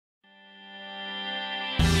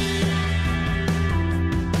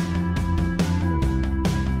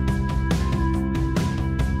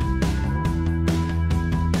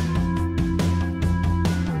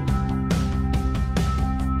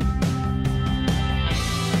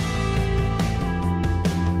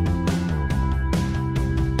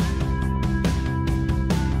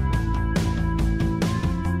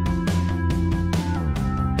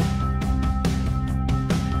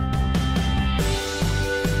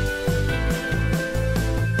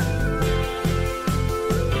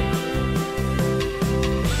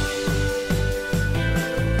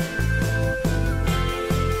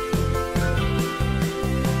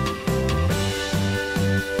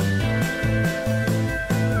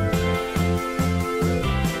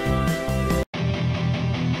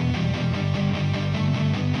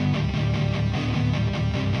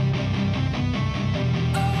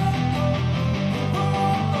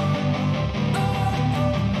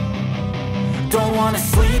wanna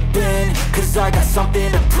sleep in, cause I got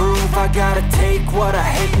something to prove. I gotta take what I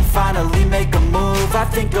hate and finally make a move. I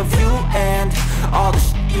think of you and all the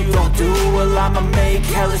shit you don't do. Well, I'ma make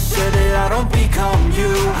hella sure that I don't become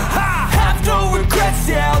you. I have no regrets,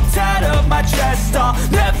 yeah, I'll tie up my chest. I'll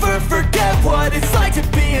never forget what it's like to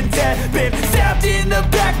be in debt. Been stabbed in the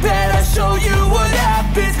back bed, I'll show you what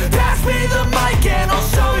happens. Pass me the mic and I'll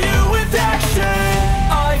show you with action.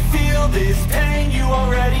 I feel this pain, you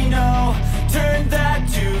already know. Turn that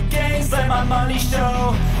to gains, let my money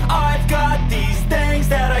show. I've got these things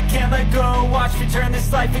that I can't let go. Watch me turn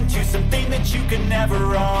this life into something that you can never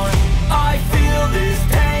own. I feel this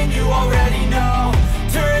pain, you already know.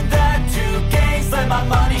 Turn that to gains, let my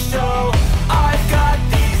money show. I've got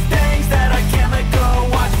these things that I can't let go.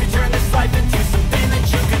 Watch me turn this life into something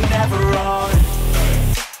that you can never own.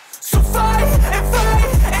 So fight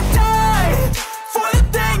and die for the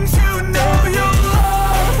things you know you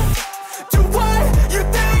love. Do what you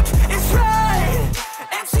think is right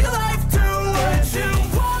and see life do what you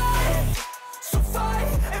want. So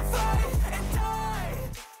fight and die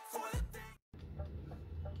for the things.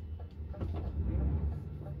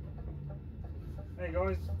 Hey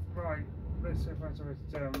guys, right, let's see if I can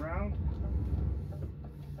turn around.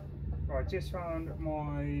 Right, just found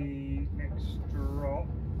my next drop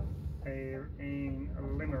here in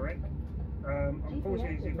Limerick.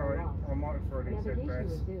 Unfortunately, guys, I might have already said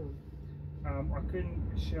this. I couldn't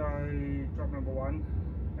show drop number 1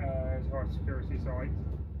 as high security site.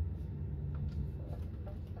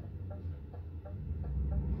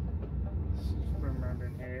 Swim around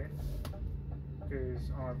in here because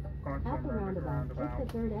I've got to remember the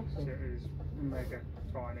roundabout. So it is mega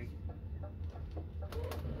tiny.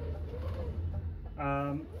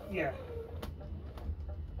 Yeah.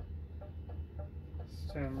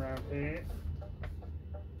 Let's turn around here.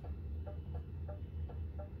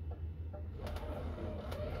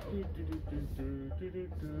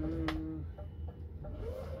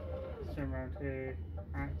 Turn around here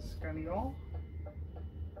at Slient,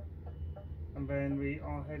 and then we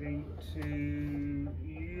are heading to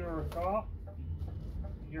Europcar,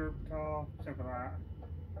 something like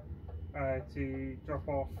that, to drop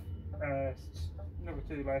off number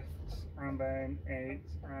 2 lefts, and then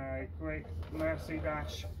it's a quick Mercy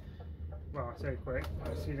Dash. Well, I say quick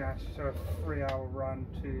Mercy Dash, so a 3-hour run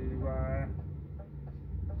to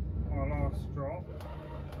our last drop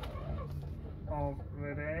of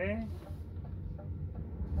the day.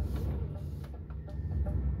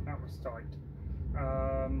 That was tight.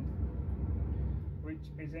 Which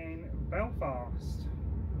is in Belfast.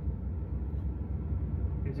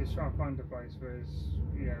 Is just trying to find a place where it's,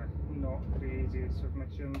 yeah, not the easiest of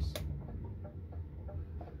missions.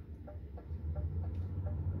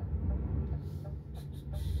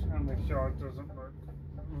 And the shard doesn't look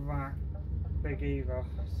that big either,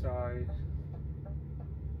 so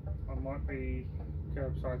I might be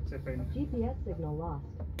curbside tipping. GPS signal lost.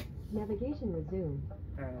 Navigation resumed.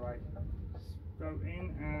 Anyway, let's go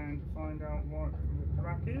in and find out what the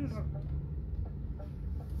crack is.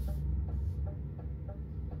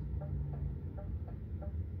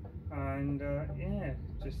 And yeah,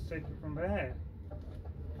 just take it from there.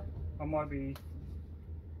 I might be,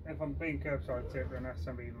 if I'm being curbside tip, then that's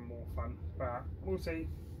going to be even more fun, but we'll see.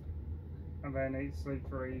 And then it's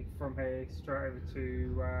literally from here straight over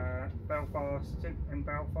to Belfast, in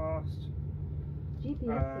Belfast.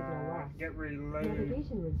 GPS signal lost. Get reloaded.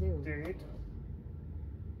 Navigation resumed.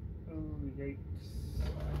 Oh, yikes.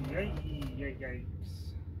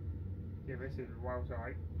 Yikes. Yeah, this is a wild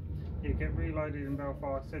sight. You get reloaded in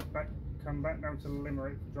Belfast, come back down to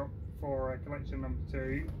Limerick for collection number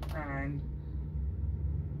 2, and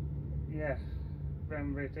yeah,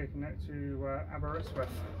 then we're taking that to Aberystwyth,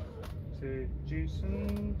 to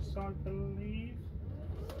Jewsons, I believe,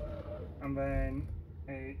 and then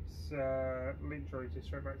it's literally just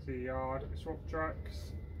straight back to the yard, swap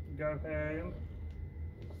trucks, go home,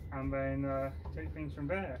 and then take things from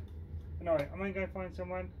there. Anyway, I'm going to go find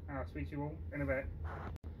someone, and I'll speak to you all in a bit.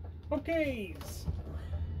 Okay,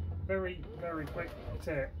 very quick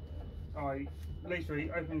tip. I literally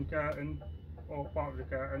opened the curtain, or part of the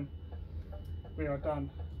curtain. We are done.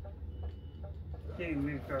 Getting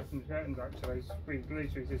rid of the curtains actually. We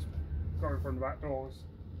literally just got it from the back doors.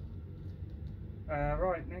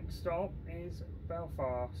 Right, next stop is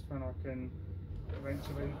Belfast, when I can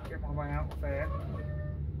eventually get my way out of there.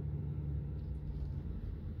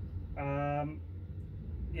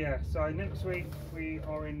 Yeah, so next week we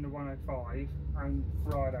are in the 105, and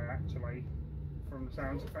Friday actually, from the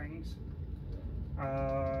sounds of things.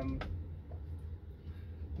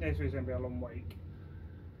 Next week's going to be a long week,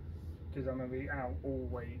 because I'm going to be out all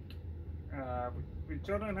week, which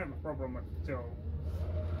I don't have a problem with at all.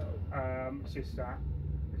 It's just that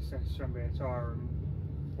it's just going to be a tiring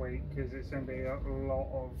week because it's going to be a lot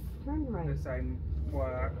of Turn right. the same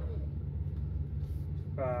work,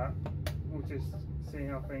 but we'll just see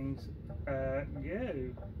how things go.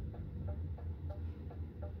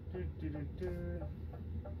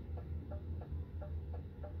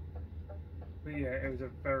 But yeah, it was a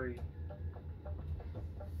very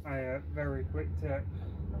quick tip,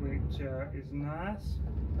 which is nice.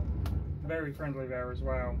 Very friendly there as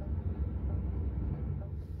well.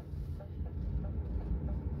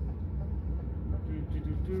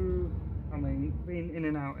 I mean, being in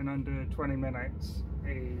and out in under 20 minutes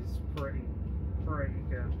is pretty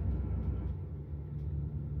good.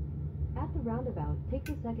 At the roundabout, take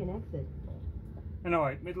the second exit.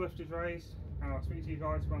 Anyway, midlifters race, and I'll speak to you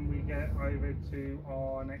guys when we get over to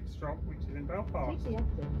our next stop, which is in Belfast. Take the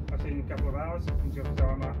exit. I'll see you in a couple of hours and jump to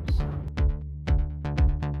our maps.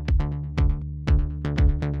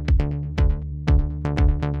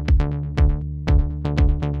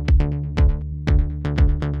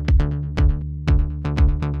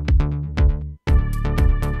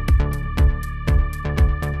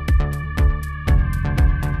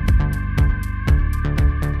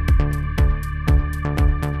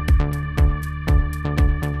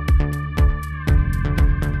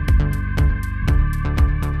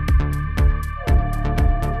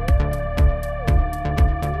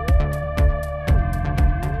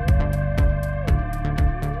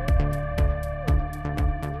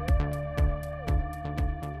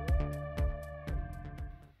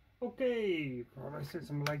 Okay, well, let's set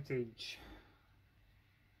some lightage.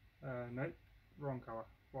 Nope, wrong colour,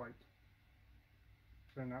 white.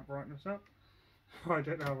 Turn that brightness up. I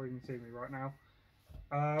don't know how you can see me right now.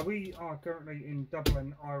 We are currently in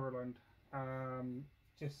Dublin, Ireland.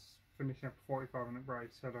 Just finishing up a 45-minute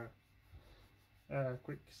race. Had a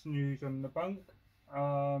quick snooze on the bunk.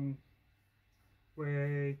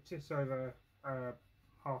 We're just over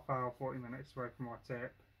half hour, 40 minutes away from our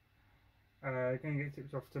tip. Going to get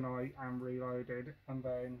tipped off tonight and reloaded, and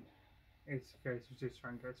then it's a case of just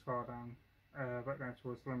trying to get as far down, back down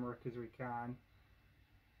towards Limerick as we can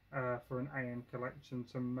for an AM collection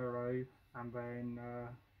tomorrow, and then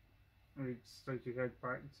we slowly head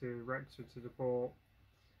back to Wrexford to the port,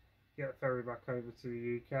 get a ferry back over to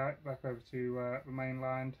the UK, back over to the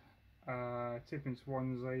mainland, tip in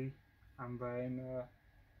Swansea, and then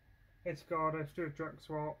head to Cardiff, do a truck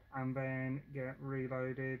swap, and then get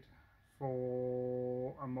reloaded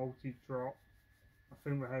for a multi-drop. I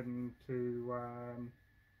think we're heading to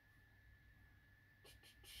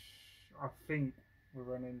I think we're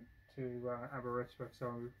running to Aberystwyth,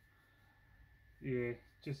 so yeah,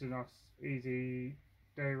 just a nice easy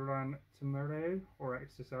day run tomorrow, or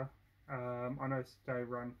Exeter. I know it's a day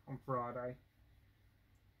run on Friday,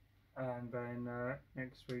 and then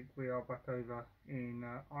next week we are back over in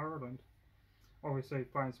Ireland. Obviously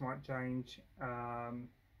plans might change,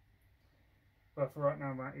 but for right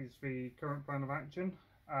now that is the current plan of action,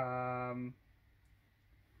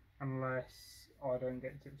 unless I don't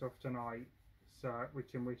get tipped off tonight, so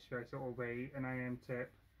in which case it will be an AM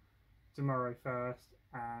tip tomorrow first,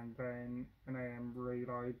 and then an AM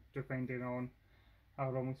reload depending on how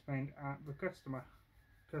long we spend at the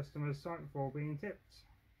customer's site before being tipped.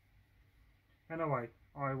 Anyway,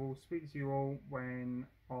 I will speak to you all when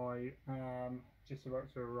I am just about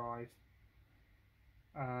to arrive,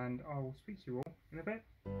 and I will speak to you all in a bit.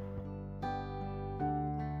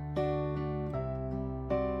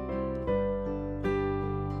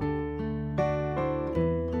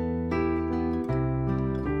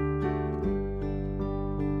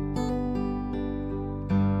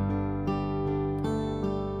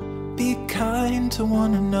 Be kind to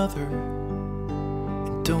one another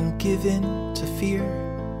and don't give in to fear.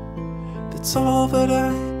 That's all that I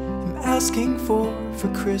am asking for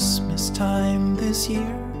Christmas time this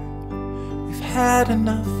year. We've had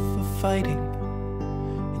enough of fighting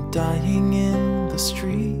and dying in the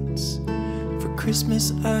streets. For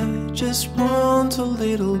Christmas I just want a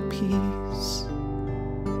little peace.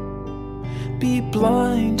 Be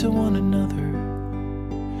blind to one another,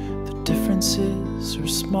 the differences are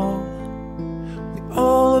small. We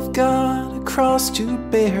all have got a cross to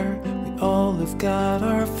bear, we all have got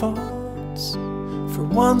our faults. For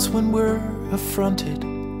once when we're affronted,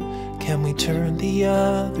 can we turn the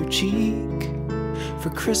other cheek? For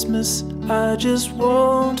Christmas I just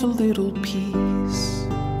want a little peace.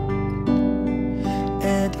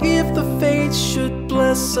 And if the fates should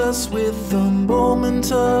bless us with a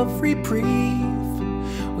moment of reprieve,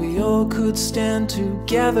 we all could stand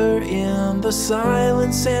together in the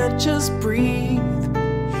silence and just breathe,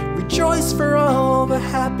 Rejoice for all the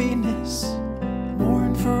happiness,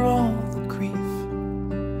 mourn for all the grief.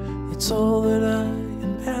 It's all that I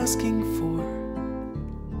am asking for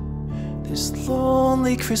this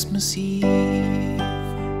lonely Christmas Eve.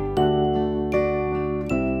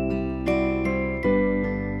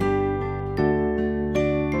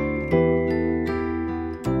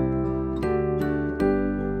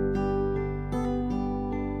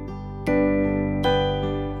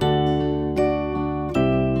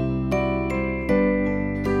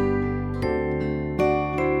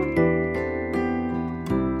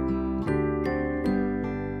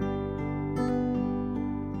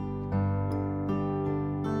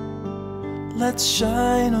 Let's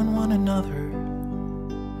shine on one another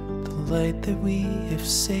the light that we have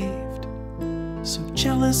saved. So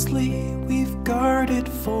jealously we've guarded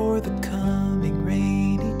for the coming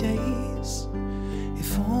rainy days.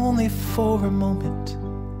 If only for a moment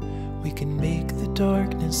we can make the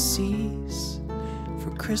darkness cease.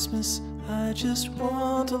 For Christmas I just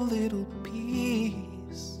want a little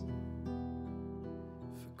peace.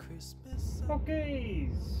 For Christmas Okay.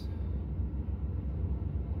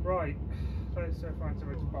 Right. Let's find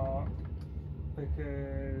somewhere to park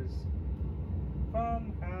because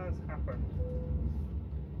fun has happened.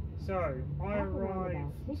 So I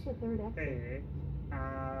arrived Take the third exit. here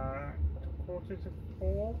at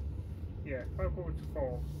 4:45. Yeah,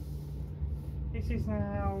 4:45. This is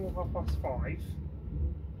now 5:30.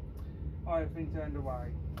 I've been turned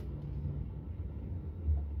away.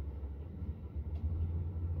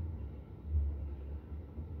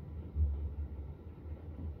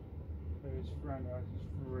 This roundabout is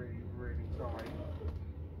really, really tight.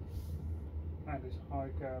 And this high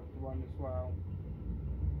curved one as well.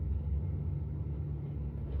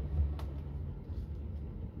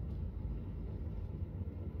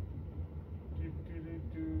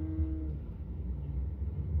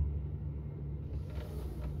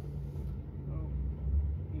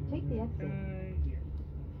 Take the exit. Okay.